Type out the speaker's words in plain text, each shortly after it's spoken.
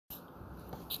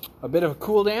a bit of a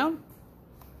cool down.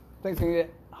 Things are going to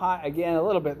get hot again a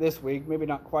little bit this week, maybe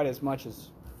not quite as much as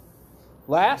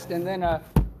last. And then at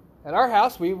our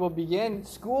house, we will begin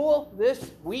school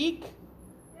this week.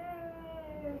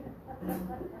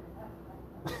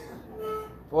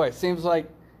 Boy, it seems like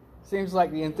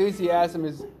the enthusiasm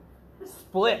is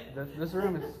split. This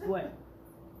room is split.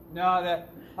 No,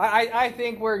 I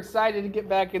think we're excited to get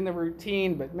back in the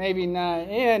routine, but maybe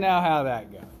not. You know how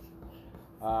that goes.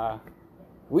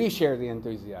 We share the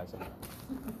enthusiasm.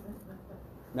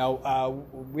 No,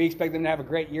 we expect them to have a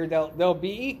great year. They'll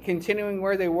be continuing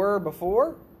where they were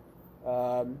before.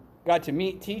 Got to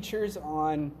meet teachers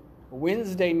on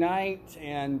Wednesday night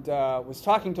and was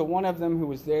talking to one of them who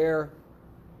was there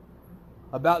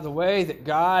about the way that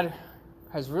God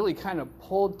has really kind of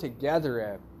pulled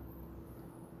together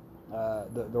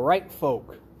the right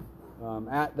folk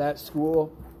at that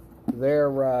school.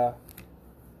 Their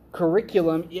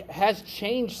curriculum has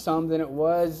changed some than it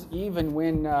was even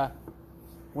when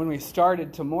we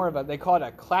started to more of they call it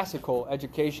a classical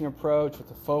education approach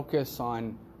with a focus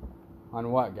on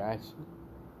what, guys?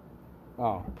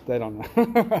 Oh, they don't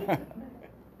know.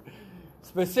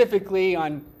 Specifically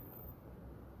on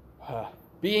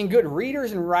being good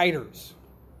readers and writers.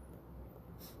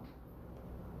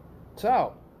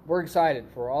 So, we're excited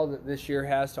for all that this year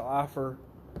has to offer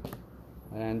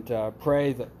and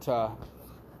pray that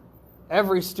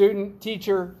every student,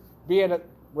 teacher, be it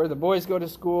where the boys go to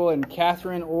school in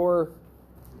Catherine or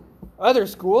other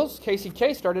schools.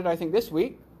 KCK started, I think, this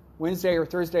week, Wednesday or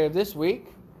Thursday of this week.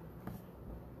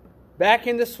 Back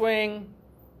in the swing.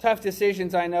 Tough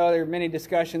decisions, I know. There are many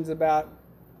discussions about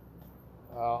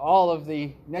all of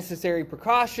the necessary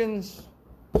precautions.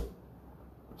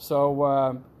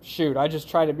 So, I just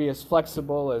try to be as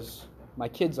flexible as my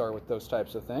kids are with those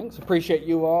types of things. Appreciate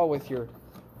you all with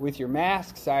your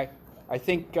masks. I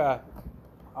think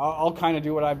I'll kind of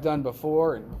do what I've done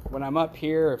before, and when I'm up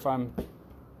here, if I'm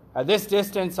at this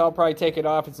distance, I'll probably take it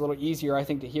off. It's a little easier, I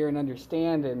think, to hear and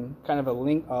understand, and kind of a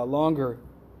longer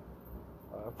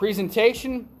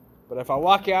presentation. But if I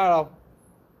walk out,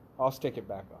 I'll stick it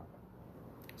back on.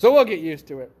 So we'll get used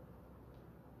to it.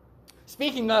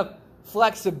 Speaking of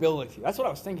flexibility, that's what I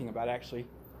was thinking about, actually,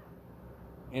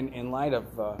 in light of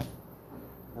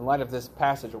this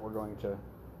passage that we're going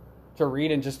to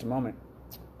read in just a moment.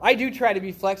 I do try to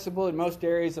be flexible in most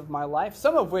areas of my life,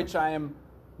 some of which I am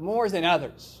more than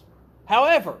others.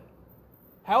 However,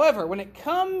 when it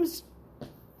comes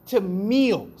to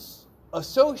meals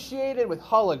associated with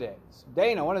holidays,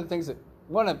 Dana, one of the things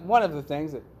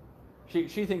that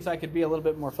she thinks I could be a little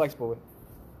bit more flexible with,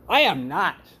 I am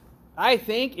not. I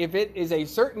think if it is a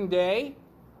certain day,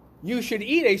 you should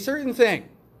eat a certain thing.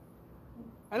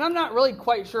 And I'm not really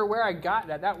quite sure where I got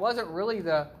that. That wasn't really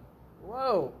the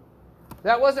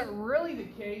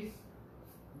case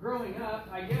growing up.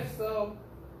 I guess, though,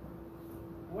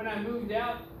 when I moved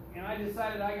out and I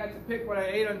decided I got to pick what I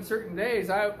ate on certain days,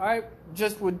 I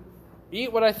just would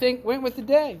eat what I think went with the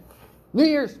day. New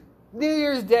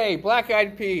Year's Day,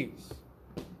 black-eyed peas.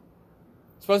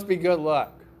 Supposed to be good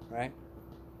luck, right?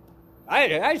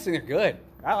 I just think they're good.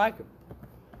 I like them.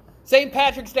 St.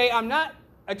 Patrick's Day, I'm not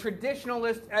a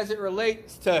traditionalist as it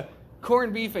relates to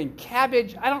corned beef and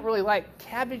cabbage. I don't really like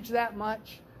cabbage that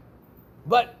much.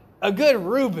 But a good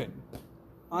Reuben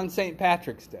on St.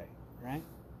 Patrick's Day, right?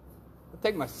 I'll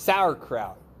take my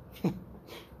sauerkraut.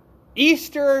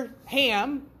 Easter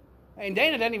ham. And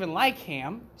Dana doesn't even like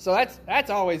ham. So that's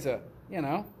always And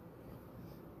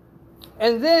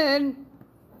then,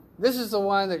 this is the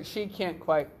one that she can't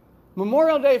quite.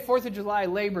 Memorial Day, 4th of July,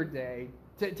 Labor Day.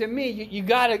 To me, you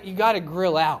gotta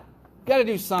grill out. You gotta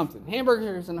do something.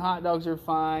 Hamburgers and hot dogs are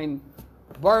fine.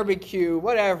 Barbecue,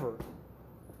 whatever.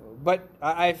 But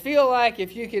I feel like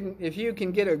if you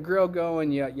can get a grill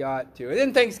going, you ought to. And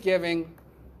then Thanksgiving,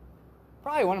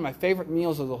 probably one of my favorite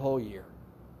meals of the whole year.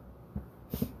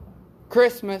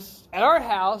 Christmas at our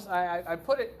house, I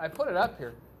put it up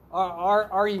here.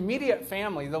 Our immediate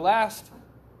family, the last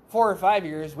 4 or 5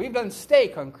 years, we've done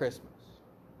steak on Christmas.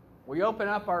 We open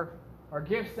up our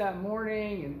gifts that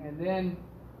morning and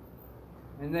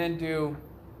then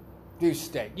do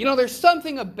steak. You know, there's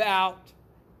something about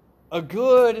a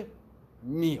good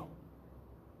meal.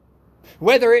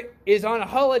 Whether it is on a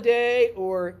holiday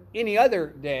or any other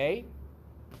day,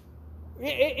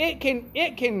 it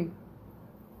can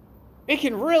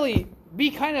really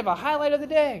be kind of a highlight of the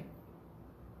day.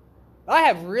 I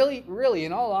have really, really,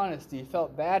 in all honesty,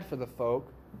 felt bad for the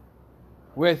folk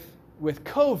with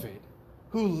COVID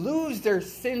who lose their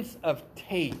sense of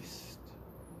taste.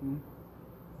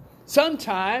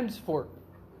 Sometimes for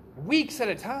weeks at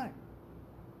a time.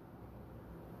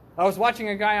 I was watching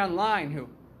a guy online who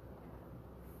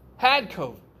had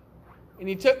COVID. And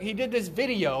he did this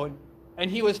video, and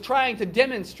he was trying to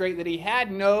demonstrate that he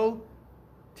had no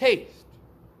taste.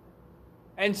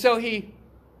 And so he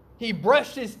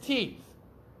brushed his teeth.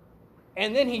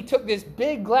 And then he took this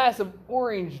big glass of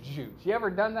orange juice. You ever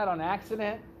done that on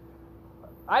accident?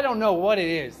 I don't know what it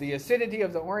is. The acidity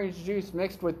of the orange juice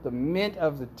mixed with the mint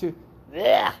of the tooth.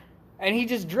 Yeah. And he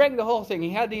just drank the whole thing.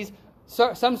 He had these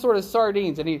some sort of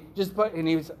sardines, and he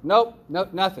was, nope,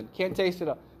 nothing. Can't taste it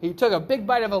all. He took a big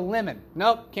bite of a lemon.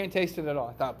 Nope, can't taste it at all.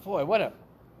 I thought, boy, what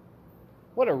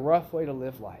a rough way to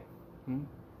live life.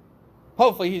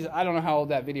 Hopefully I don't know how old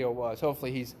that video was.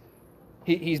 Hopefully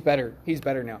he's better. He's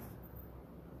better now.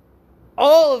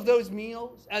 All of those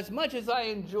meals, as much as I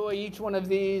enjoy each one of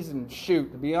these, and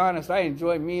shoot, to be honest, I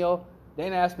enjoy meal.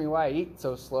 Dana asked me why I eat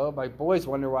so slow. My boys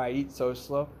wonder why I eat so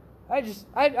slow.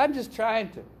 I'm just trying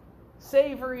to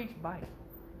savor each bite.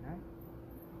 Right?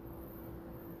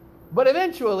 But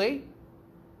eventually,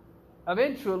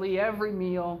 every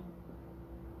meal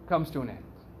comes to an end.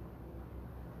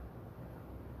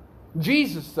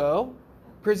 Jesus, though,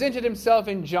 presented himself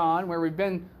in John, where we've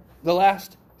been the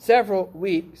last several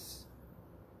weeks,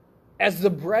 as the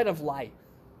bread of life,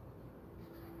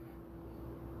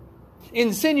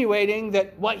 insinuating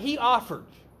that what he offered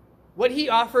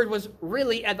was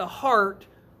really at the heart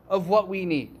of what we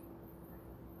need.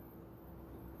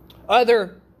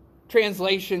 Other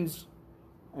translations,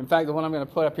 in fact, the one I'm going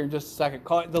to put up here in just a second,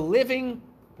 call it the living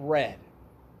bread.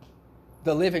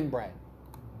 The living bread.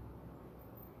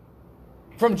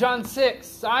 From John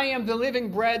 6, I am the living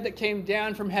bread that came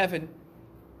down from heaven.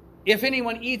 If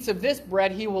anyone eats of this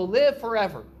bread, he will live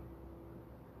forever.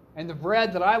 And the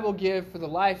bread that I will give for the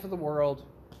life of the world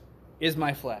is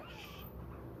my flesh.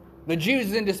 The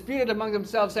Jews then disputed among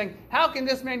themselves, saying, how can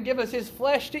this man give us his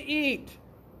flesh to eat?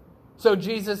 So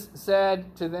Jesus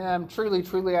said to them, truly,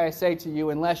 truly, I say to you,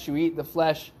 unless you eat the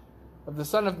flesh of the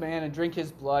Son of Man and drink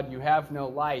his blood, you have no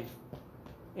life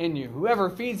in you. Whoever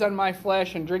feeds on my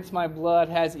flesh and drinks my blood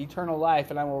has eternal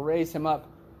life, and I will raise him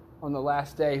up on the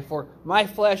last day. For my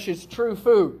flesh is true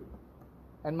food,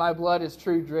 and my blood is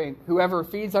true drink. Whoever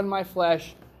feeds on my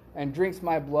flesh and drinks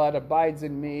my blood abides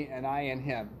in me, and I in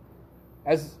him.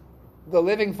 As the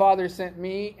living Father sent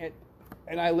me,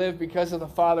 and I live because of the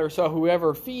Father, so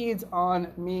whoever feeds on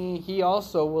me, he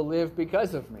also will live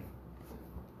because of me.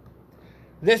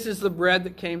 This is the bread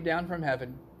that came down from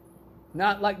heaven,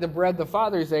 not like the bread the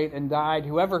fathers ate and died.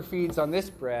 Whoever feeds on this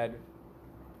bread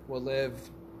will live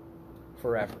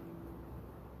forever.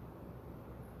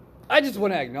 I just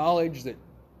want to acknowledge that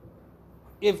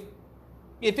if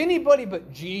anybody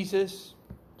but Jesus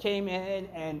came in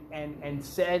and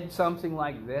said something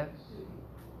like this,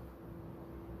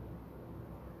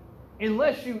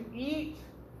 unless you eat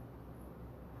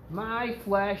my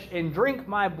flesh and drink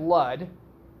my blood,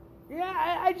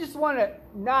 I just want to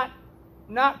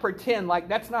not pretend like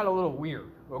that's not a little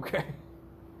weird, okay?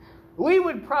 We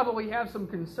would probably have some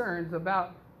concerns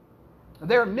about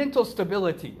their mental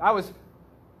stability. I was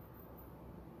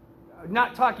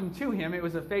not talking to him. It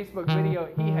was a Facebook video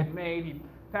he had made. He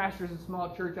pastors a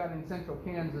small church out in central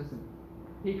Kansas,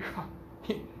 and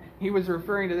he was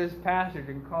referring to this passage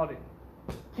and called it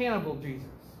Cannibal Jesus.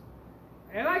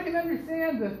 And I can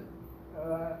understand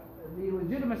the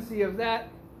legitimacy of that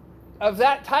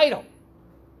title.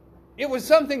 It was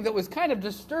something that was kind of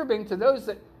disturbing to those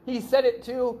that he said it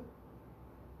to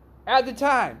at the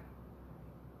time.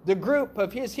 The group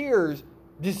of his hearers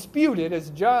disputed, as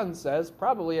John says,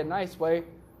 probably a nice way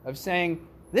of saying,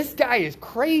 this guy is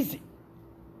crazy.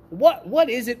 What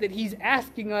is it that he's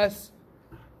asking us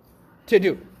to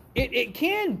do? It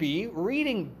can be,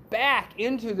 reading back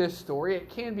into this story, it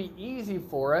can be easy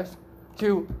for us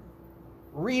to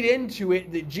read into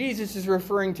it that Jesus is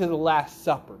referring to the Last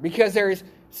Supper, because there is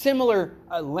similar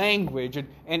language,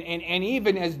 and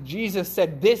even as Jesus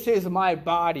said, this is my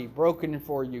body broken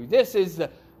for you. This is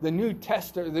the New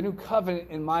Testament, the New Covenant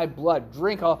in my blood.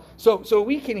 Drink all. So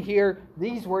we can hear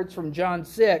these words from John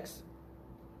 6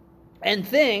 and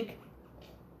think,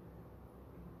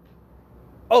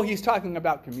 oh, he's talking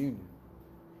about communion.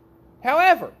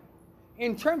 However,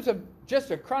 in terms of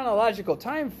just a chronological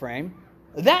time frame,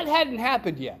 that hadn't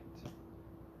happened yet.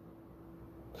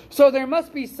 So there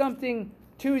must be something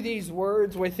to these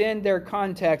words within their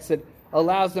context that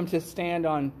allows them to stand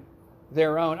on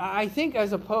their own. I think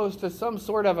as opposed to some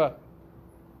sort of a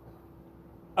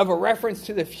reference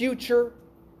to the future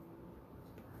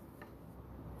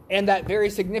and that very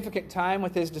significant time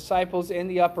with his disciples in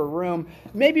the upper room,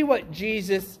 maybe what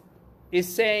Jesus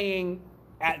is saying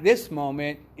at this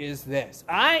moment is this: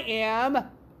 I am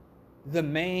the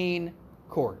main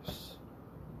course.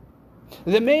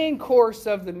 The main course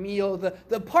of the meal,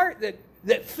 the part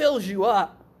that fills you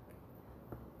up,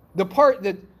 the part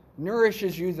that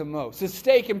nourishes you the most, the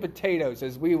steak and potatoes,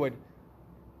 as we would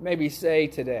maybe say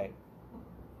today.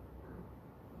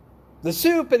 The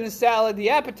soup and the salad, the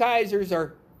appetizers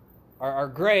are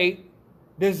great.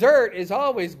 Dessert is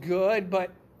always good,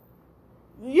 but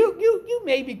you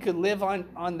maybe could live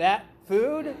on that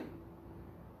food,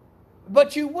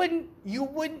 but you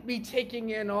wouldn't be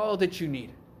taking in all that you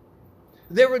needed.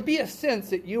 There would be a sense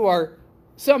that you are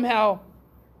somehow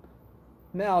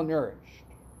malnourished.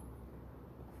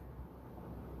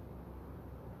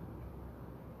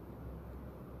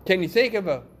 Can you think of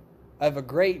a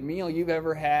great meal you've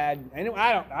ever had? And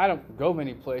I don't go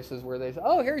many places where they say,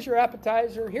 "Oh, here's your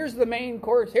appetizer, here's the main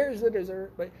course, here's the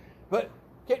dessert." But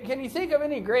can you think of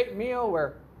any great meal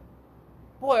where,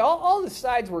 boy, all the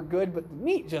sides were good, but the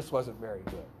meat just wasn't very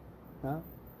good? Huh?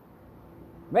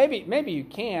 Maybe you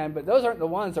can, but those aren't the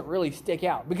ones that really stick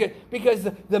out. Because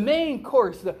the main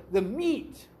course, the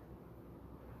meat,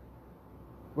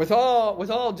 with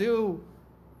all due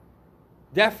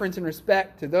deference and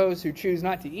respect to those who choose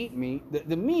not to eat meat,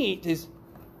 the meat is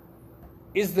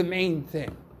the main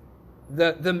thing,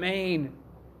 the main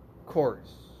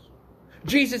course.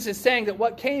 Jesus is saying that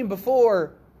what came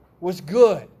before was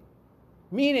good,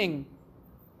 meaning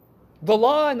the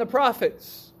law and the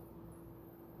prophets,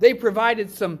 they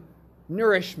provided some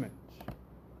nourishment.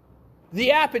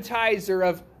 The appetizer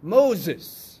of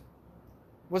Moses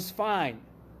was fine.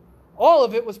 All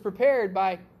of it was prepared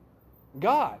by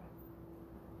God.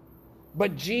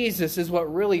 But Jesus is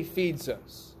what really feeds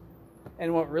us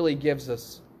and what really gives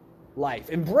us life.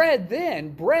 And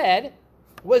bread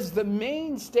was the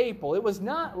main staple. It was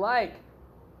not like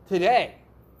today,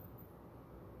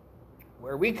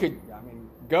 where we could,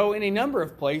 go any number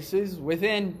of places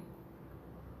within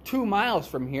 2 miles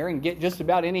from here and get just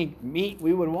about any meat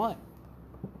we would want.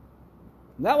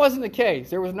 And that wasn't the case.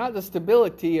 There was not the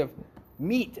stability of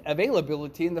meat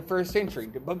availability in the first century.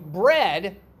 But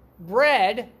bread,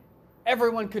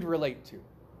 everyone could relate to.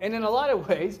 And in a lot of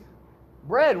ways,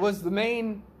 bread was the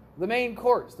main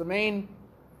course, the main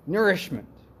nourishment,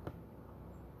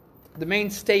 the main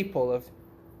staple of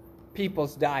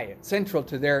people's diet, central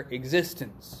to their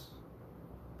existence.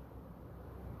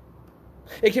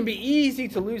 It can be easy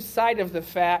to lose sight of the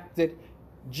fact that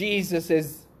Jesus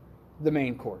is the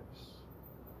main course.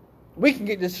 We can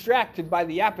get distracted by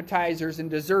the appetizers and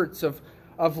desserts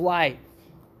of life.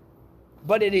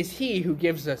 But it is He who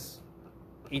gives us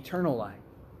eternal life.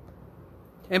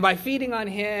 And by feeding on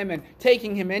Him and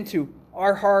taking Him into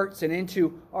our hearts and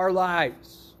into our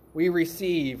lives, we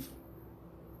receive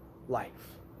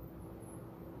life.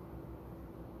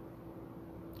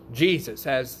 Jesus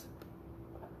has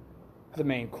the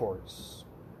main course.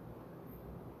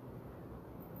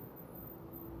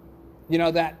 You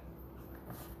know, that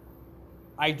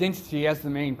identity as the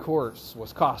main course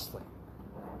was costly.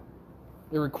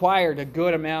 It required a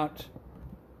good amount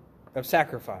of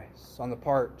sacrifice on the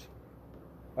part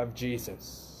of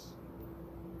Jesus.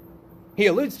 He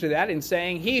alludes to that in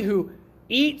saying, "He who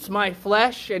eats my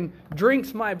flesh and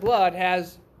drinks my blood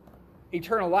has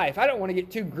eternal life." I don't want to get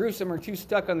too gruesome or too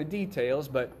stuck on the details,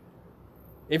 but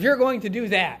if you're going to do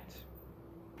that,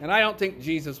 and I don't think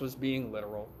Jesus was being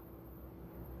literal,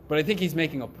 but I think he's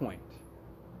making a point.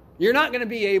 You're not going to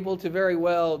be able to very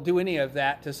well do any of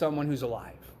that to someone who's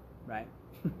alive, right?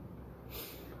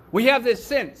 We have this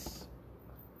sense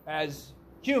as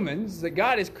humans that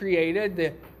God has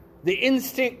created the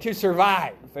instinct to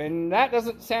survive, and that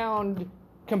doesn't sound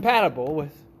compatible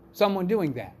with someone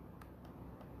doing that.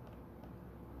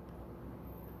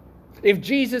 If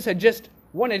Jesus had just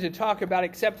wanted to talk about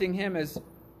accepting Him as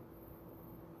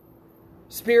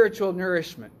spiritual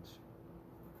nourishment,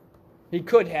 He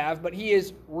could have, but He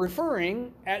is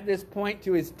referring at this point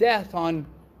to His death on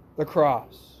the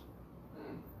cross.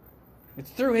 It's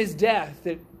through His death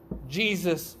that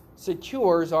Jesus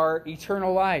secures our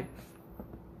eternal life.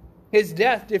 His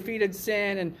death defeated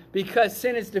sin, and because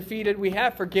sin is defeated, we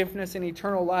have forgiveness and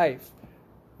eternal life.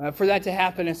 For that to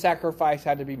happen, a sacrifice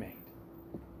had to be made.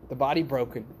 The body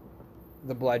broken,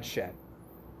 the blood shed.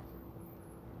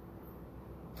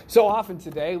 So often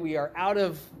today, we are out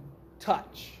of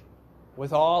touch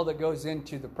with all that goes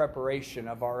into the preparation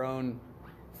of our own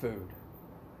food.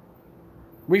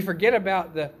 We forget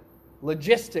about the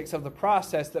logistics of the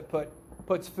process that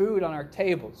puts food on our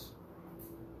tables.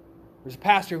 There's a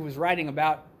pastor who was writing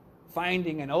about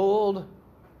finding an old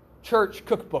church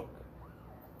cookbook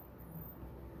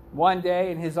one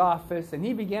day in his office, and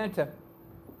he began to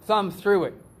thumb through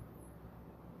it,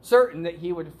 certain that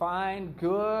he would find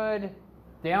good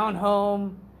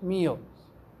down-home meals.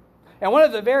 And one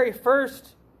of the very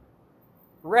first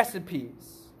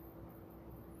recipes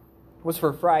was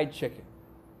for fried chicken.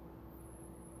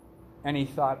 And he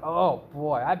thought, oh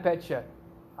boy, I bet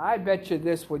you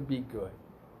this would be good.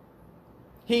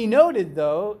 He noted,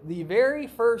 though, the very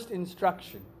first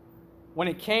instruction when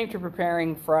it came to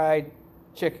preparing fried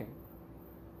chicken.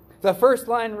 The first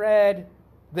line read,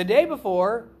 the day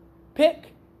before,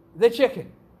 pick the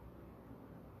chicken.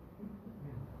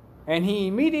 And he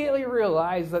immediately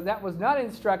realized that that was not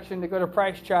instruction to go to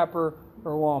Price Chopper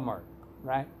or Walmart,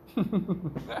 right?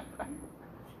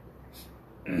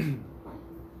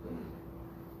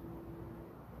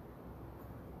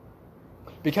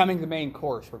 Becoming the main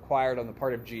course required on the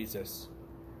part of Jesus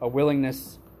a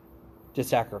willingness to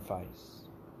sacrifice.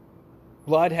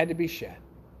 Blood had to be shed.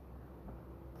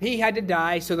 He had to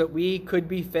die so that we could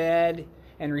be fed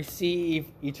and receive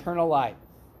eternal life.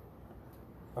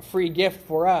 A free gift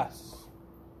for us,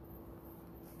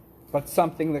 but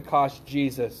something that cost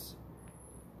Jesus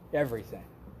everything.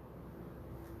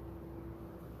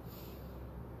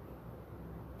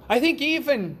 I think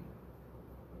even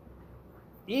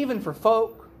for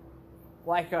folk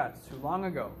like us, who long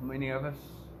ago, many of us,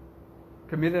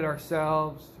 committed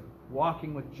ourselves to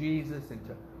walking with Jesus and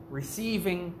to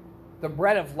receiving the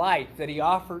bread of life that He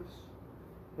offers,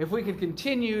 if we could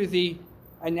continue the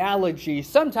analogy,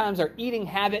 sometimes our eating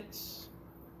habits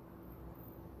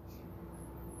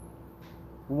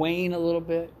wane a little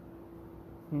bit.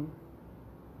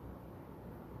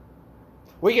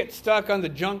 We get stuck on the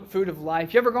junk food of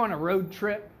life. You ever go on a road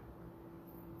trip?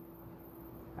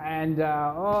 And,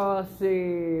 let's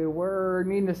see, we're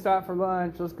needing to stop for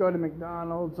lunch. Let's go to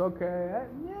McDonald's. Okay.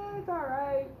 Yeah, it's all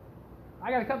right.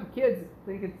 I got a couple kids that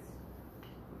think it's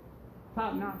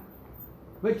top notch.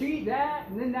 But you eat that,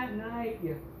 and then that night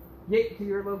you get to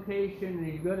your location and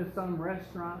you go to some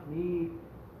restaurant and eat.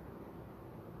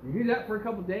 You do that for a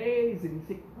couple days and you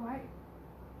think, well,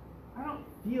 I don't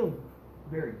feel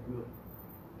very good.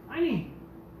 I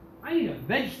need a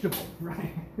vegetable,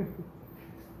 right?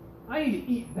 I need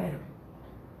to eat better.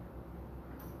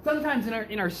 Sometimes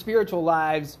in our spiritual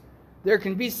lives, there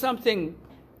can be something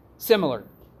similar.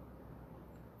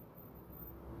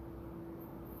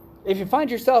 If you find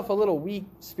yourself a little weak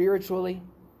spiritually,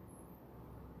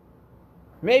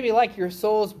 maybe like your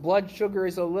soul's blood sugar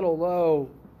is a little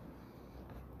low,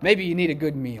 maybe you need a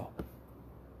good meal.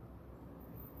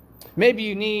 Maybe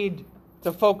you need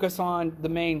to focus on the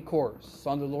main course,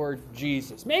 on the Lord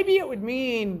Jesus. Maybe it would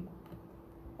mean,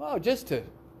 well, just to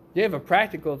give a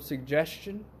practical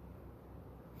suggestion,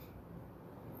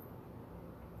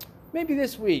 maybe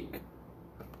this week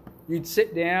you'd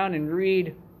sit down and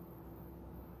read.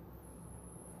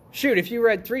 Shoot, if you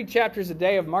read 3 chapters a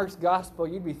day of Mark's Gospel,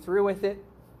 you'd be through with it.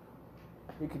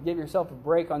 You could give yourself a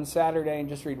break on Saturday and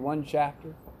just read 1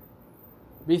 chapter.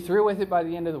 Be through with it by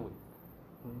the end of the week.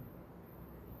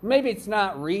 Maybe it's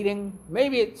not reading.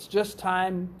 Maybe it's just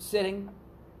time sitting.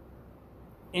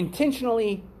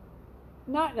 Intentionally,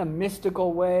 not in a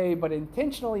mystical way, but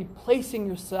intentionally placing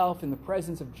yourself in the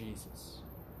presence of Jesus.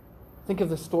 Think of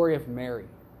the story of Mary.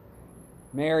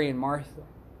 Mary and Martha.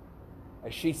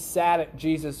 As she sat at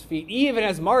Jesus' feet, even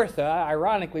as Martha,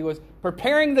 ironically, was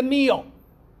preparing the meal,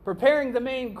 preparing the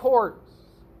main course.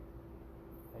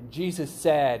 And Jesus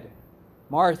said,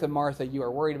 Martha, Martha, you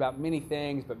are worried about many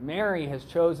things, but Mary has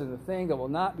chosen the thing that will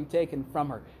not be taken from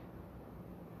her,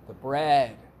 the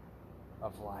bread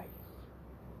of life.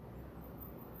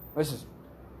 This is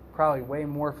probably way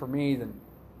more for me than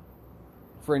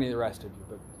for any of the rest of you,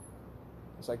 but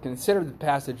as I consider the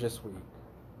passage this week,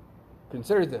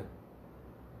 consider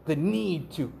the need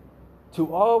to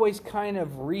always kind of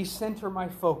recenter my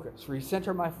focus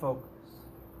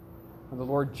on the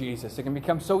Lord Jesus. It can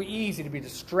become so easy to be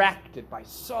distracted by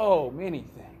so many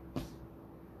things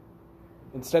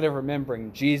instead of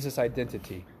remembering Jesus'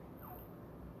 identity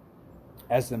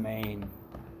as the main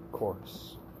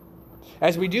course.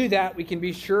 As we do that, we can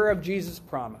be sure of Jesus'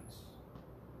 promise.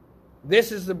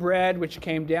 This is the bread which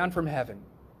came down from heaven.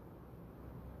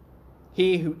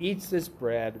 He who eats this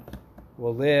bread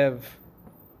will live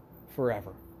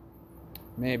forever.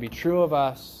 May it be true of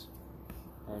us.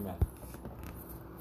 Amen.